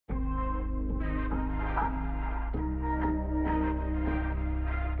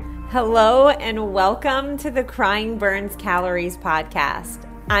Hello and welcome to the Crying Burns Calories podcast.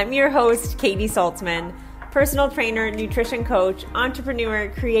 I'm your host, Katie Saltzman, personal trainer, nutrition coach, entrepreneur,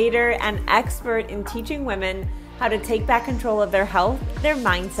 creator, and expert in teaching women how to take back control of their health, their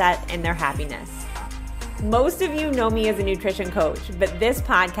mindset, and their happiness. Most of you know me as a nutrition coach, but this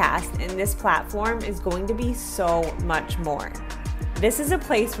podcast and this platform is going to be so much more. This is a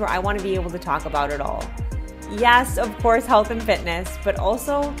place where I want to be able to talk about it all. Yes, of course, health and fitness, but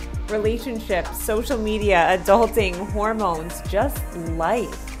also relationships, social media, adulting, hormones, just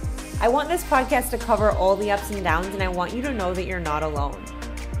life. I want this podcast to cover all the ups and downs, and I want you to know that you're not alone.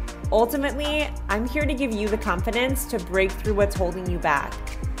 Ultimately, I'm here to give you the confidence to break through what's holding you back,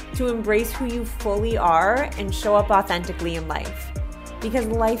 to embrace who you fully are and show up authentically in life. Because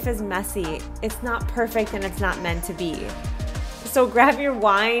life is messy. It's not perfect and it's not meant to be. So grab your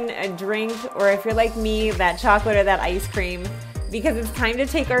wine, a drink, or if you're like me, that chocolate or that ice cream, because it's time to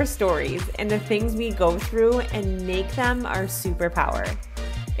take our stories and the things we go through and make them our superpower.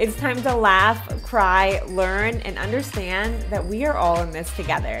 It's time to laugh, cry, learn, and understand that we are all in this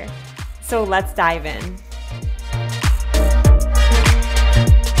together. So let's dive in.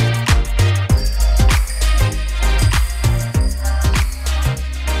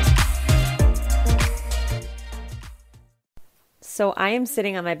 So I am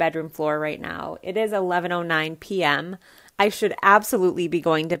sitting on my bedroom floor right now. It is 11:09 p.m. I should absolutely be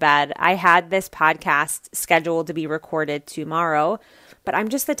going to bed. I had this podcast scheduled to be recorded tomorrow, but I'm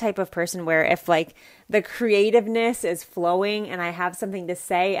just the type of person where if like the creativeness is flowing and I have something to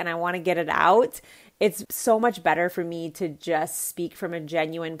say and I want to get it out, it's so much better for me to just speak from a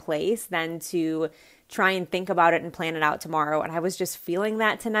genuine place than to try and think about it and plan it out tomorrow. And I was just feeling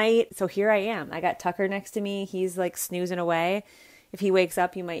that tonight. So here I am. I got Tucker next to me. He's like snoozing away. If he wakes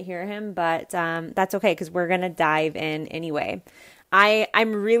up, you might hear him, but that's okay because we're going to dive in anyway.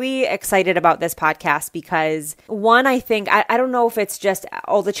 I'm really excited about this podcast because one, I think, I don't know if it's just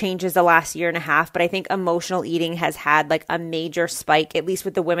all the changes the last year and a half, but I think emotional eating has had like a major spike, at least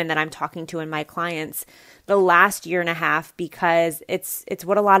with the women that I'm talking to and my clients the last year and a half, because it's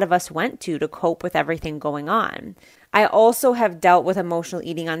what a lot of us went to cope with everything going on. I also have dealt with emotional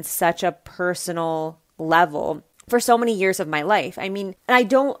eating on such a personal level for so many years of my life. I mean,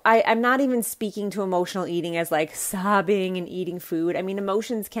 and I'm not even speaking to emotional eating as like sobbing and eating food. I mean,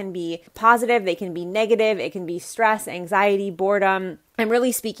 emotions can be positive, they can be negative, it can be stress, anxiety, boredom. I'm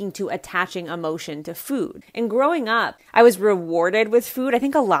really speaking to attaching emotion to food. And growing up, I was rewarded with food. I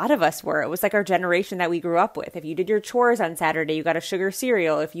think a lot of us were. It was like our generation that we grew up with. If you did your chores on Saturday, you got a sugar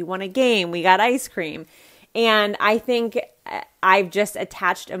cereal. If you won a game, we got ice cream. And I think I've just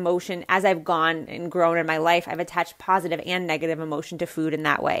attached emotion as I've gone and grown in my life. I've attached positive and negative emotion to food in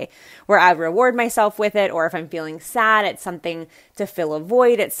that way, where I reward myself with it, or if I'm feeling sad, it's something to fill a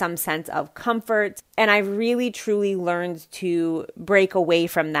void, it's some sense of comfort. And I've really, truly learned to break away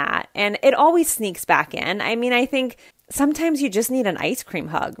from that. And it always sneaks back in. I mean, I think sometimes you just need an ice cream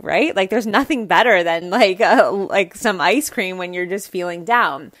hug, right? Like there's nothing better than like some ice cream when you're just feeling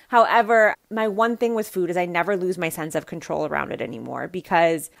down. However, my one thing with food is I never lose my sense of control around it anymore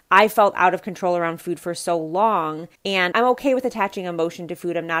because I felt out of control around food for so long, and I'm okay with attaching emotion to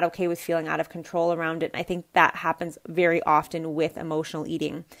food. I'm not okay with feeling out of control around it. And I think that happens very often with emotional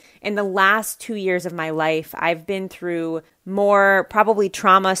eating. In the last 2 years of my life, I've been through more probably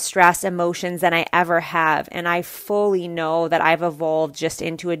trauma, stress, emotions than I ever have. And I fully know that I've evolved just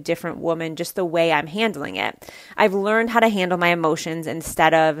into a different woman, just the way I'm handling it. I've learned how to handle my emotions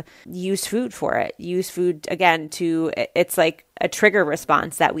instead of use food for it. Use food, again, it's like a trigger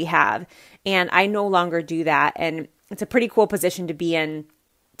response that we have. And I no longer do that. And it's a pretty cool position to be in,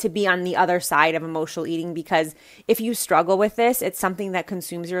 to be on the other side of emotional eating, because if you struggle with this, it's something that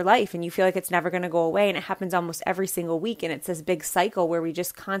consumes your life and you feel like it's never going to go away. And it happens almost every single week. And it's this big cycle where we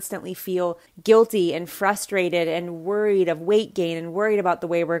just constantly feel guilty and frustrated and worried of weight gain and worried about the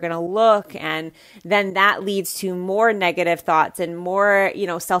way we're going to look. And then that leads to more negative thoughts and more,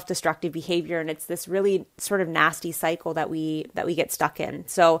 self-destructive behavior. And it's this really sort of nasty cycle that we get stuck in.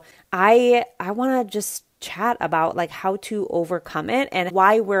 So I want to just chat about like how to overcome it and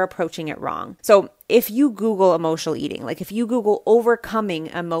why we're approaching it wrong. So if you Google emotional eating, like if you Google overcoming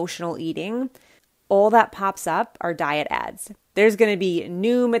emotional eating, all that pops up are diet ads. There's going to be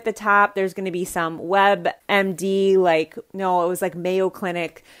Noom at the top. There's going to be some WebMD, it was like Mayo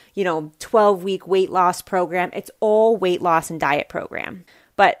Clinic, 12-week weight loss program. It's all weight loss and diet program.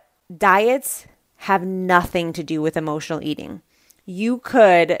 But diets have nothing to do with emotional eating. You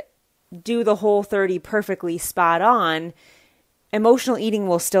could do the Whole30 perfectly spot on, emotional eating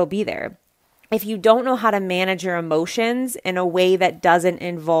will still be there. if you don't know how to manage your emotions in a way that doesn't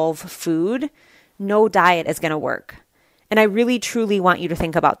involve food, no diet is going to work. And I really, truly want you to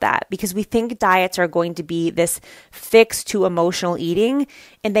think about that, because we think diets are going to be this fix to emotional eating,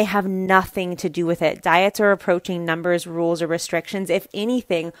 and they have nothing to do with it. Diets are approaching numbers, rules, or restrictions. If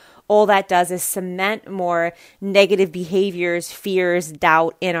anything, all that does is cement more negative behaviors, fears,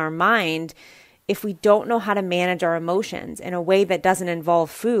 doubt in our mind. If we don't know how to manage our emotions in a way that doesn't involve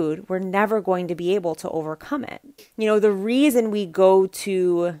food, we're never going to be able to overcome it. The reason we go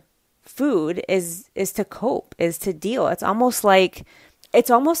to food is to cope, is to deal. It's almost like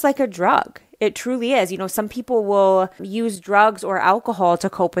a drug. It truly is. Some people will use drugs or alcohol to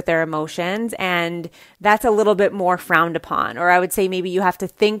cope with their emotions, and that's a little bit more frowned upon. Or I would say maybe you have to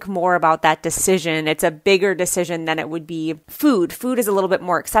think more about that decision. It's a bigger decision than it would be food. Food is a little bit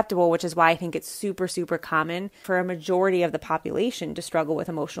more acceptable, which is why I think it's super, super common for a majority of the population to struggle with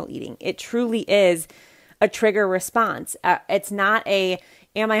emotional eating. It truly is a trigger response. It's not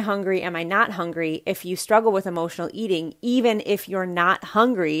am I hungry? Am I not hungry? If you struggle with emotional eating, even if you're not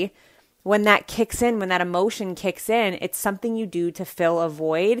hungry, when that kicks in, when that emotion kicks in, it's something you do to fill a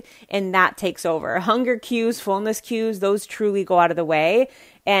void, and that takes over. Hunger cues, fullness cues, those truly go out of the way.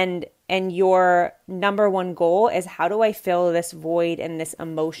 And your number one goal is, how do I fill this void and this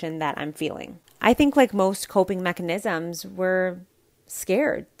emotion that I'm feeling? I think like most coping mechanisms, we're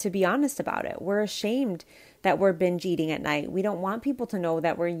scared to be honest about it. We're ashamed that we're binge eating at night. We don't want people to know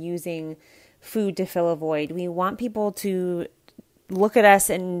that we're using food to fill a void. We want people to look at us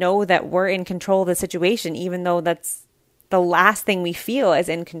and know that we're in control of the situation, even though that's the last thing we feel is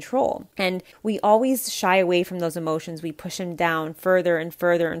in control. And we always shy away from those emotions. We push them down further and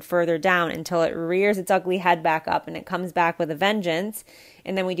further and further down until it rears its ugly head back up and it comes back with a vengeance.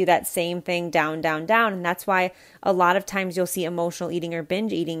 And then we do that same thing down, down, down. And that's why a lot of times you'll see emotional eating or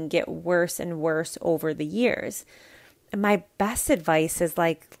binge eating get worse and worse over the years. And my best advice is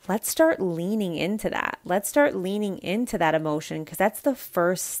let's start leaning into that. Let's start leaning into that emotion, because that's the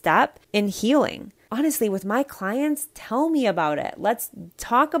first step in healing. Honestly, with my clients, tell me about it. Let's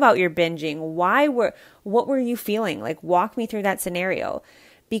talk about your binging. What were you feeling? Walk me through that scenario.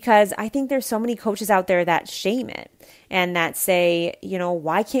 Because I think there's so many coaches out there that shame it and that say,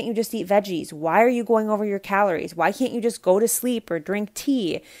 why can't you just eat veggies? Why are you going over your calories? Why can't you just go to sleep or drink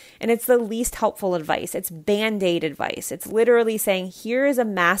tea? And it's the least helpful advice. It's Band-Aid advice. It's literally saying, here is a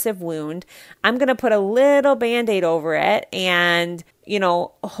massive wound. I'm going to put a little Band-Aid over it and,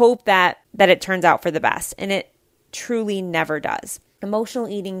 hope that it turns out for the best. And it truly never does. Emotional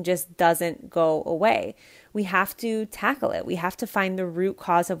eating just doesn't go away. We have to tackle it. We have to find the root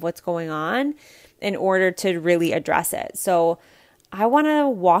cause of what's going on in order to really address it. So I want to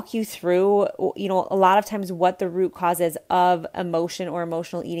walk you through, a lot of times what the root causes of emotion or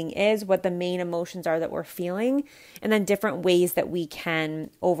emotional eating is, what the main emotions are that we're feeling, and then different ways that we can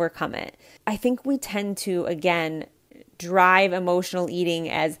overcome it. I think we tend to, again, drive emotional eating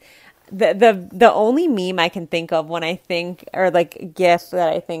as the only meme I can think of when I think, or gif that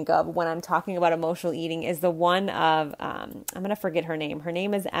I think of when I'm talking about emotional eating, is the one of, I'm going to forget her name. Her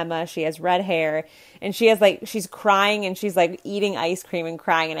name is Emma. She has red hair and she has she's crying and she's eating ice cream and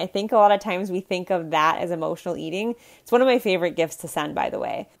crying. And I think a lot of times we think of that as emotional eating. It's one of my favorite gifts to send, by the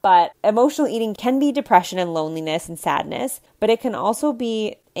way. But emotional eating can be depression and loneliness and sadness, but it can also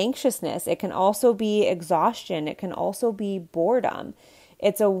be anxiousness. It can also be exhaustion. It can also be boredom.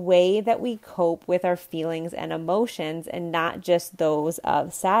 It's a way that we cope with our feelings and emotions, and not just those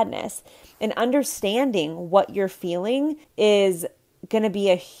of sadness. And understanding what you're feeling is going to be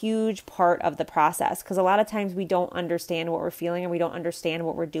a huge part of the process, because a lot of times we don't understand what we're feeling and we don't understand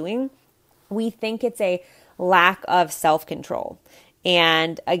what we're doing. We think it's a lack of self-control.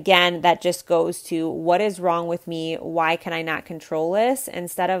 And again, that just goes to, what is wrong with me? Why can I not control this?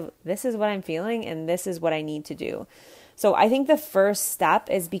 Instead of, this is what I'm feeling and this is what I need to do. So I think the first step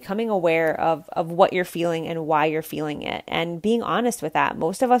is becoming aware of what you're feeling and why you're feeling it, and being honest with that.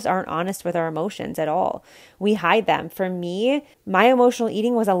 Most of us aren't honest with our emotions at all. We hide them. For me, my emotional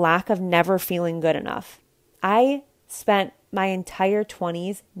eating was a lack of never feeling good enough. I spent my entire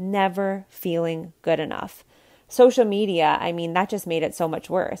 20s never feeling good enough. Social media, that just made it so much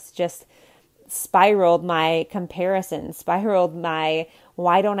worse. Just spiraled my comparison, spiraled my,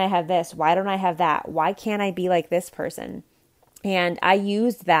 why don't I have this? Why don't I have that? Why can't I be like this person? And I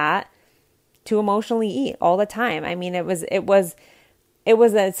used that to emotionally eat all the time. It was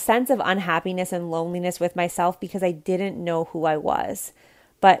a sense of unhappiness and loneliness with myself because I didn't know who I was.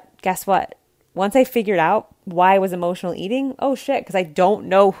 But guess what? Once I figured out why I was emotional eating, oh shit, because I don't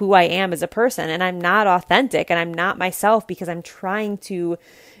know who I am as a person, and I'm not authentic and I'm not myself because I'm trying to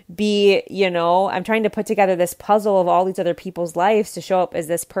I'm trying to put together this puzzle of all these other people's lives to show up as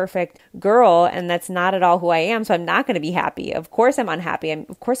this perfect girl. And that's not at all who I am. So I'm not going to be happy. Of course I'm unhappy.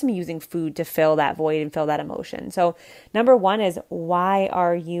 Of course I'm using food to fill that void and fill that emotion. So number one is, why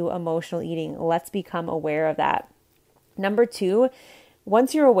are you emotional eating? Let's become aware of that. Number two,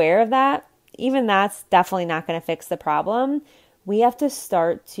 once you're aware of that, even that's definitely not going to fix the problem. We have to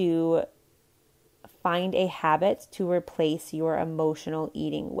start to find a habit to replace your emotional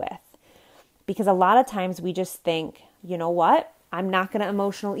eating with. Because a lot of times we just think, you know what? I'm not going to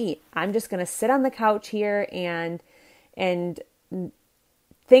emotional eat. I'm just going to sit on the couch here and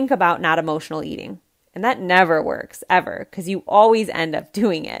think about not emotional eating. And that never works ever, because you always end up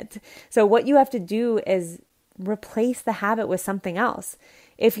doing it. So what you have to do is replace the habit with something else.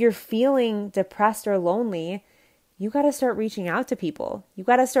 If you're feeling depressed or lonely, you got to start reaching out to people. You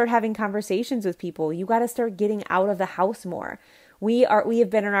got to start having conversations with people. You got to start getting out of the house more. We have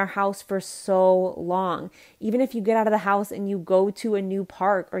been in our house for so long. Even if you get out of the house and you go to a new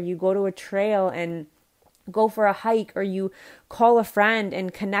park, or you go to a trail and go for a hike, or you call a friend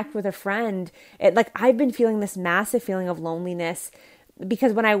and connect with a friend. I've been feeling this massive feeling of loneliness,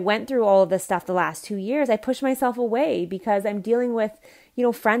 because when I went through all of this stuff the last 2 years, I pushed myself away because I'm dealing with,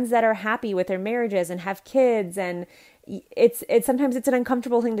 friends that are happy with their marriages and have kids, and it's sometimes it's an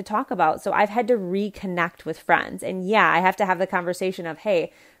uncomfortable thing to talk about. So I've had to reconnect with friends. And yeah, I have to have the conversation of,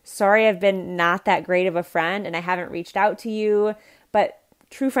 hey, sorry, I've been not that great of a friend and I haven't reached out to you. But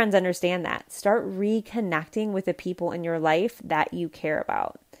true friends understand that. Start reconnecting with the people in your life that you care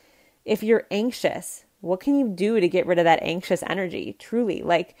about. If you're anxious, what can you do to get rid of that anxious energy? Truly,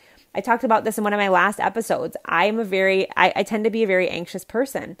 I talked about this in one of my last episodes. I tend to be a very anxious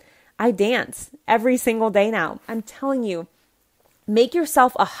person. I dance every single day now. I'm telling you, make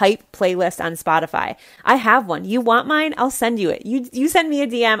yourself a hype playlist on Spotify. I have one. You want mine? I'll send you it. You send me a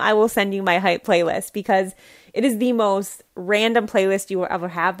DM, I will send you my hype playlist, because it is the most random playlist you will ever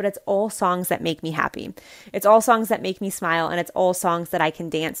have, but it's all songs that make me happy. It's all songs that make me smile, and it's all songs that I can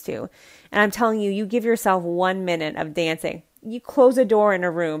dance to. And I'm telling you, you give yourself 1 minute of dancing. You close a door in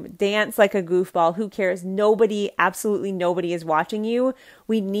a room, dance like a goofball. Who cares? Absolutely nobody is watching you.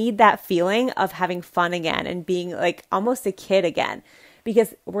 We need that feeling of having fun again and being like almost a kid again,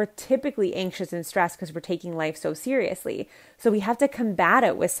 because we're typically anxious and stressed because we're taking life so seriously. So we have to combat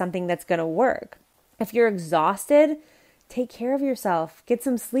it with something that's going to work. If you're exhausted, take care of yourself. Get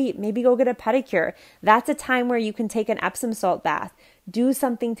some sleep. Maybe go get a pedicure. That's a time where you can take an Epsom salt bath. Do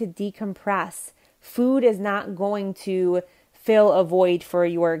something to decompress. Food is not going to fill a void for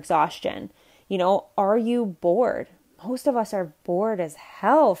your exhaustion. Are you bored? Most of us are bored as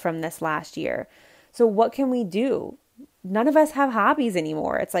hell from this last year. So what can we do? None of us have hobbies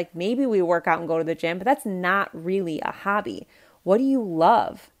anymore. It's like maybe we work out and go to the gym, but that's not really a hobby. What do you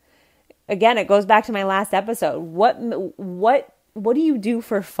love? Again, it goes back to my last episode. What do you do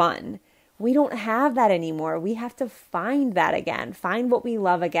for fun? We don't have that anymore. We have to find that again. Find what we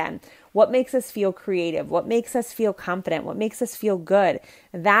love again. What makes us feel creative? What makes us feel confident? What makes us feel good?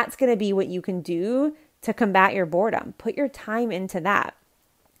 That's going to be what you can do to combat your boredom. Put your time into that.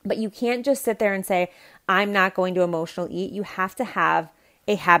 But you can't just sit there and say, I'm not going to emotional eat. You have to have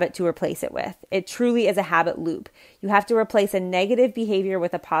a habit to replace it with. It truly is a habit loop. You have to replace a negative behavior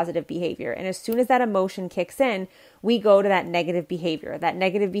with a positive behavior. And as soon as that emotion kicks in, we go to that negative behavior. That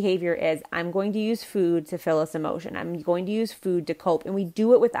negative behavior is, I'm going to use food to fill this emotion. I'm going to use food to cope. And we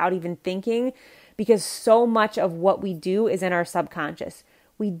do it without even thinking, because so much of what we do is in our subconscious.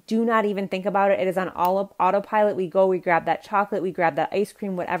 We do not even think about it. It is on autopilot. We grab that chocolate, we grab that ice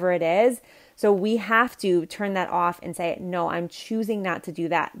cream, whatever it is. So we have to turn that off and say, no, I'm choosing not to do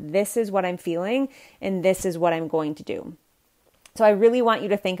that. This is what I'm feeling, and this is what I'm going to do. So I really want you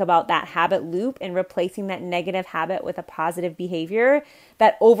to think about that habit loop and replacing that negative habit with a positive behavior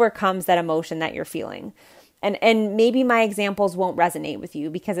that overcomes that emotion that you're feeling. And maybe my examples won't resonate with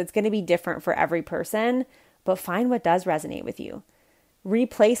you because it's going to be different for every person, but find what does resonate with you.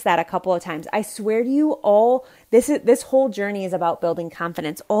 Replace that a couple of times. I swear to you, this whole journey is about building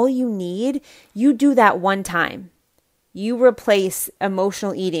confidence. All you need, you do that one time. You replace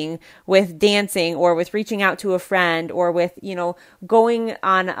emotional eating with dancing, or with reaching out to a friend, or with, going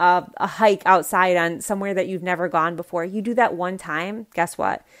on a hike outside on somewhere that you've never gone before. You do that one time. Guess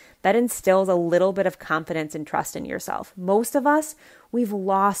what? That instills a little bit of confidence and trust in yourself. Most of us, we've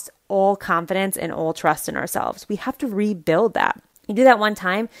lost all confidence and all trust in ourselves. We have to rebuild that. You do that one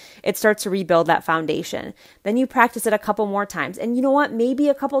time, it starts to rebuild that foundation. Then you practice it a couple more times. And you know what? Maybe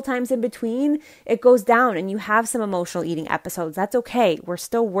a couple times in between, it goes down and you have some emotional eating episodes. That's okay.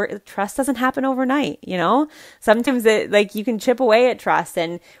 Trust doesn't happen overnight, you know? Sometimes you can chip away at trust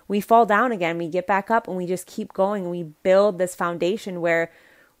and we fall down again. We get back up and we just keep going. And we build this foundation where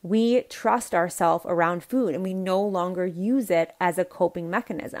we trust ourselves around food and we no longer use it as a coping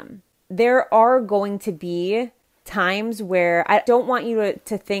mechanism. There are going to be times where I don't want you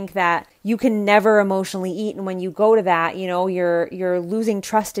to think that you can never emotionally eat. And when you go to that, you know, you're losing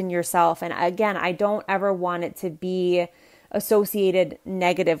trust in yourself. And again, I don't ever want it to be associated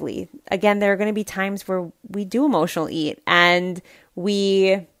negatively. Again, there are going to be times where we do emotional eat and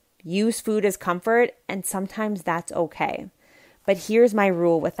we use food as comfort. And sometimes that's okay. But here's my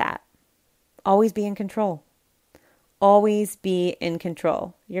rule with that. Always be in control. Always be in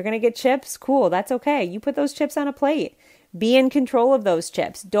control. You're going to get chips? Cool, that's okay. You put those chips on a plate. Be in control of those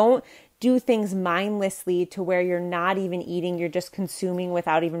chips. Don't do things mindlessly to where you're not even eating, you're just consuming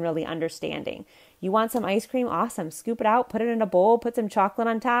without even really understanding. You want some ice cream? Awesome. Scoop it out, put it in a bowl, put some chocolate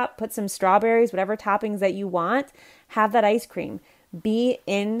on top, put some strawberries, whatever toppings that you want. Have that ice cream. Be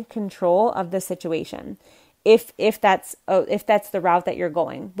in control of the situation. If that's the route that you're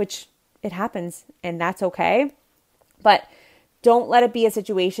going, which it happens and that's okay. But don't let it be a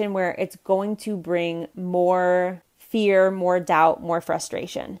situation where it's going to bring more fear, more doubt, more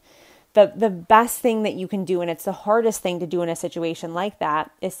frustration. The best thing that you can do, and it's the hardest thing to do in a situation like that,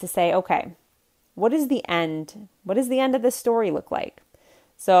 is to say, okay, what is the end? What does the end of this story look like?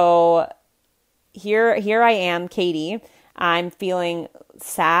 So here I am, Katie. I'm feeling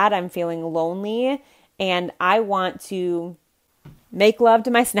sad. I'm feeling lonely. And I want to make love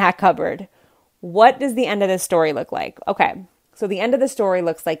to my snack cupboard. What does the end of this story look like? Okay, so the end of the story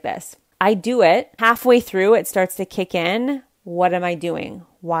looks like this. I do it. Halfway through, it starts to kick in. What am I doing?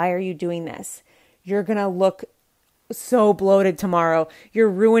 Why are you doing this? You're going to look so bloated tomorrow. You're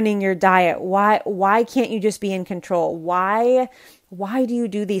ruining your diet. Why can't you just be in control? Why do you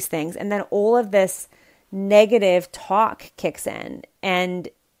do these things? And then all of this negative talk kicks in, and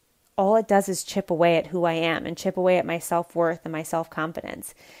all it does is chip away at who I am and chip away at my self-worth and my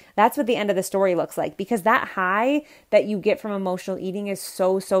self-confidence. That's what the end of the story looks like, because that high that you get from emotional eating is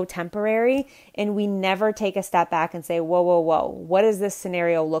so temporary, and we never take a step back and say, whoa, what does this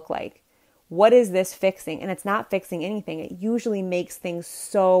scenario look like? What is this fixing? And it's not fixing anything. It usually makes things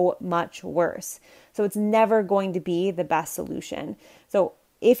so much worse. So it's never going to be the best solution. So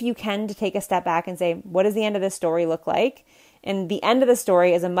if you can, to take a step back and say, what does the end of this story look like? And the end of the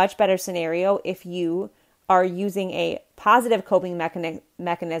story is a much better scenario if you are using a positive coping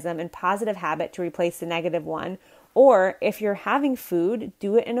mechanism and positive habit to replace the negative one. Or if you're having food,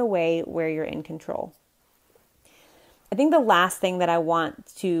 do it in a way where you're in control. I think the last thing that I want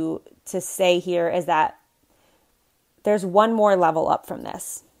to say here is that there's one more level up from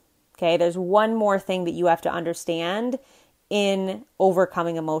this. Okay, there's one more thing that you have to understand in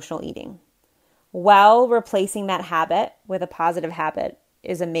overcoming emotional eating. While replacing that habit with a positive habit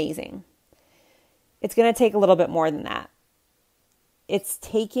is amazing. It's going to take a little bit more than that. It's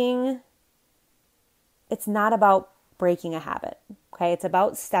not about breaking a habit, okay? It's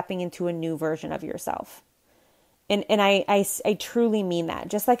about stepping into a new version of yourself. And I truly mean that.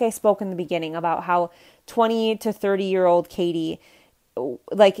 Just like I spoke in the beginning about how 20 to 30-year-old Katie,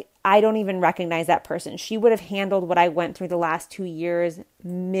 like, I don't even recognize that person. She would have handled what I went through the last 2 years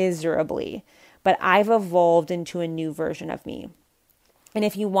miserably. But I've evolved into a new version of me. And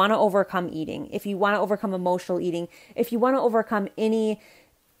if you want to overcome eating, if you want to overcome emotional eating, if you want to overcome any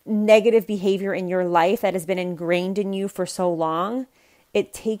negative behavior in your life that has been ingrained in you for so long,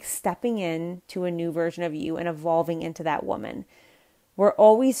 it takes stepping in to a new version of you and evolving into that woman. We're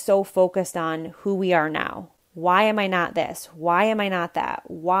always so focused on who we are now. Why am I not this? Why am I not that?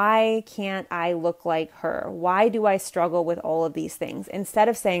 Why can't I look like her? Why do I struggle with all of these things? Instead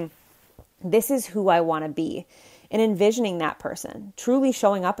of saying, this is who I want to be, and envisioning that person, truly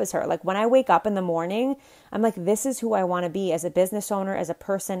showing up as her. Like when I wake up in the morning, I'm like, this is who I want to be as a business owner, as a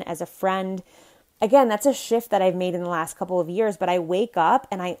person, as a friend. Again, that's a shift that I've made in the last couple of years, but I wake up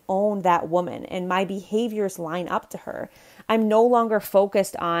and I own that woman and my behaviors line up to her. I'm no longer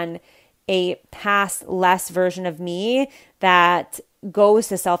focused on a past less version of me that goes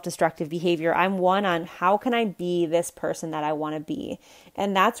to self-destructive behavior. I'm one on how can I be this person that I want to be?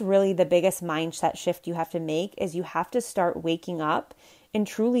 And that's really the biggest mindset shift you have to make, is you have to start waking up and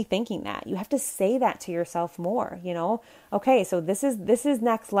truly thinking that. You have to say that to yourself more, you know? Okay, so this is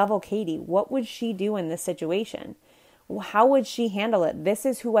next level Katie. What would she do in this situation? How would she handle it? This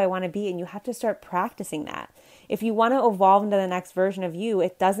is who I want to be. And you have to start practicing that. If you want to evolve into the next version of you,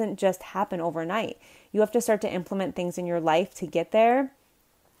 it doesn't just happen overnight. You have to start to implement things in your life to get there,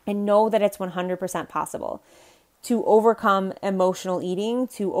 and know that it's 100% possible to overcome emotional eating,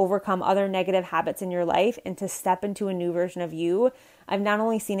 to overcome other negative habits in your life, and to step into a new version of you. I've not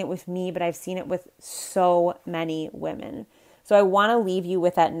only seen it with me, but I've seen it with so many women. So I want to leave you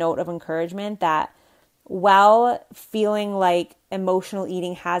with that note of encouragement that while feeling like emotional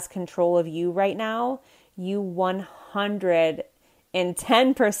eating has control of you right now, you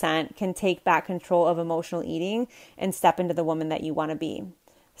 110% can take back control of emotional eating and step into the woman that you want to be.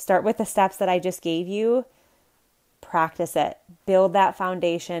 Start with the steps that I just gave you. Practice it. Build that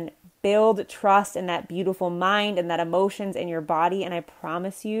foundation. Build trust in that beautiful mind and that emotions in your body. And I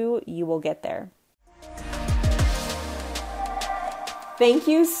promise you, you will get there. Thank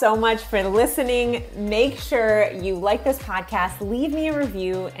you so much for listening. Make sure you like this podcast, leave me a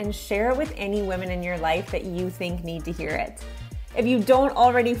review, and share it with any women in your life that you think need to hear it. If you don't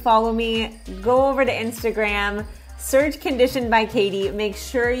already follow me, go over to Instagram, search Conditioned by Katie. Make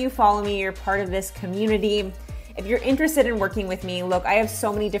sure you follow me. You're part of this community. If you're interested in working with me, look, I have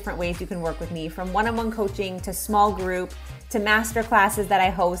so many different ways you can work with me, from one-on-one coaching to small group to master classes that I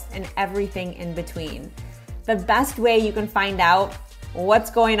host and everything in between. The best way you can find out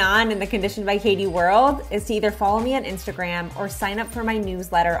what's going on in the Conditioned by Katie world is to either follow me on Instagram or sign up for my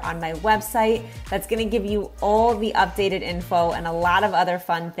newsletter on my website. That's going to give you all the updated info and a lot of other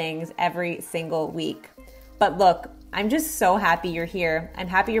fun things every single week. But look, I'm just so happy you're here. I'm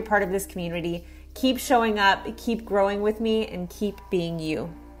happy you're part of this community. Keep showing up, keep growing with me, and keep being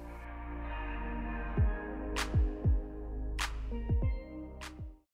you.